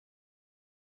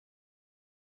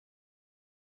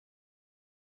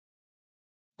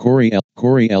Corrie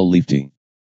L. Leafty.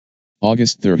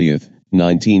 August 30th,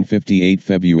 1958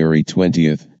 February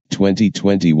 20th,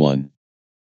 2021.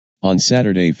 On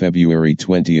Saturday, February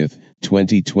 20th,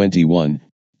 2021,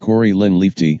 Corrie Lynn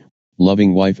Leafty,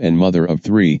 loving wife and mother of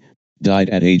three, died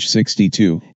at age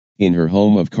 62, in her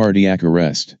home of cardiac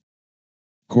arrest.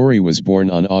 Corrie was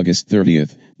born on August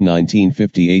 30th,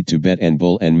 1958 to Bet and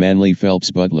Bull and Manley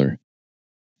Phelps Butler.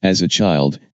 As a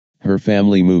child, her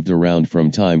family moved around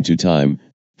from time to time,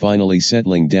 finally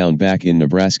settling down back in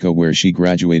Nebraska where she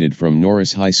graduated from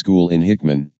Norris High School in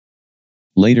Hickman.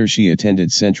 Later she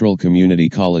attended Central Community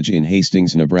College in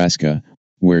Hastings, Nebraska,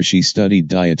 where she studied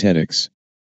dietetics.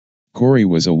 Corrie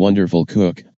was a wonderful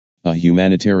cook, a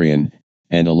humanitarian,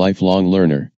 and a lifelong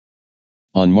learner.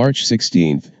 On March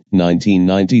 16,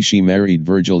 1990 she married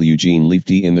Virgil Eugene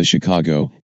Leafty in the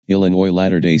Chicago, Illinois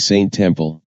Latter-day Saint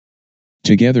Temple.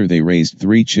 Together they raised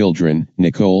three children,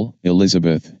 Nicole,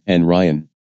 Elizabeth, and Ryan.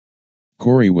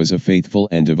 Corrie was a faithful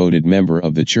and devoted member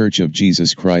of the Church of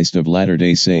Jesus Christ of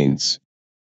Latter-day Saints.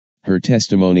 Her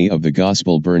testimony of the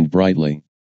gospel burned brightly.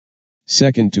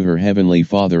 Second to her heavenly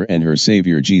Father and her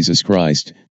Savior Jesus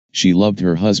Christ, she loved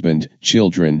her husband,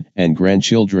 children, and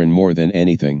grandchildren more than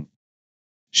anything.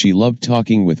 She loved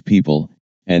talking with people,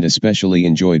 and especially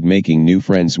enjoyed making new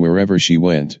friends wherever she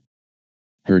went.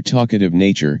 Her talkative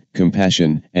nature,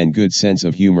 compassion, and good sense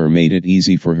of humor made it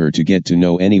easy for her to get to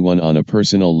know anyone on a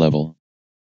personal level.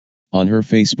 On her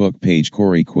Facebook page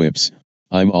Corrie quips,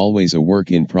 "I'm always a work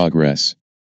in progress."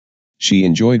 She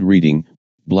enjoyed reading,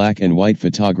 black and white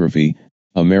photography,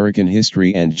 American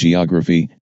history and geography,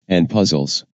 and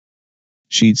puzzles.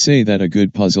 She'd say that a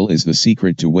good puzzle is the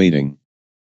secret to waiting.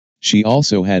 She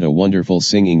also had a wonderful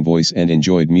singing voice and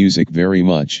enjoyed music very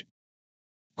much.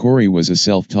 Corrie was a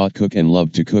self-taught cook and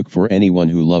loved to cook for anyone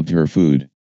who loved her food.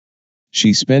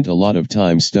 She spent a lot of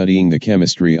time studying the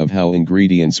chemistry of how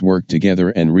ingredients work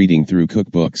together and reading through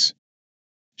cookbooks.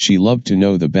 She loved to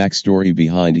know the backstory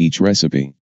behind each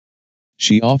recipe.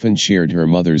 She often shared her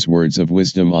mother's words of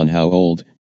wisdom on how old,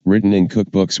 written in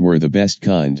cookbooks were the best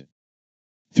kind.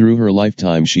 Through her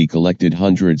lifetime she collected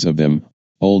hundreds of them,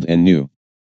 old and new.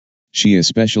 She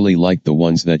especially liked the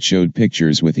ones that showed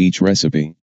pictures with each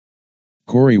recipe.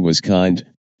 Corrie was kind,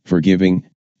 forgiving,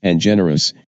 and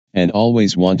generous, and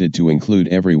always wanted to include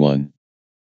everyone.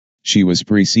 She was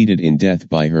preceded in death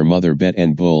by her mother Bet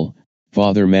and Bull,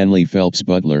 father Manley Phelps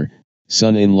Butler,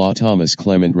 son-in-law Thomas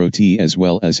Clement Rotee as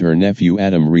well as her nephew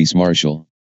Adam Reese Marshall.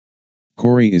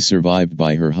 Corrie is survived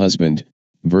by her husband,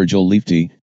 Virgil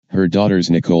Leafty, her daughters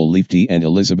Nicole Leafty and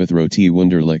Elizabeth Rotee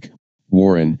Wunderlich,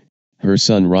 Warren, her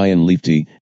son Ryan Leafty,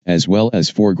 as well as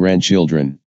 4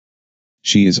 grandchildren.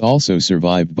 She is also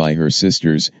survived by her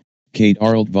sisters, Kate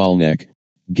Arlt Volnek,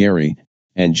 Gary,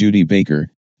 and Judy Baker,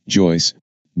 Joyce,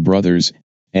 brothers,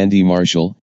 Andy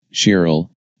Marshall, Cheryl,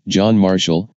 John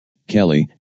Marshall, Kelly,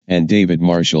 and David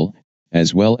Marshall,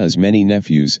 as well as many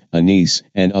nephews, a niece,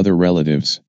 and other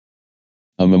relatives.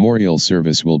 A memorial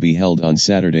service will be held on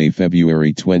Saturday,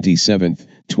 February 27,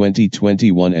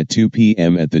 2021 at 2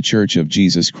 p.m. at the Church of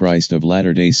Jesus Christ of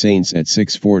Latter-day Saints at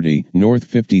 640 North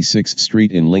 56th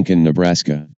Street in Lincoln,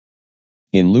 Nebraska.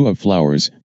 In lieu of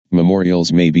flowers,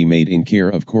 memorials may be made in care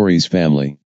of Corrie's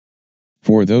family.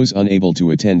 For those unable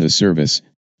to attend the service,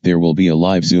 there will be a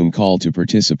live Zoom call to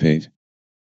participate.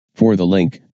 For the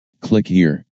link, click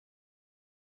here.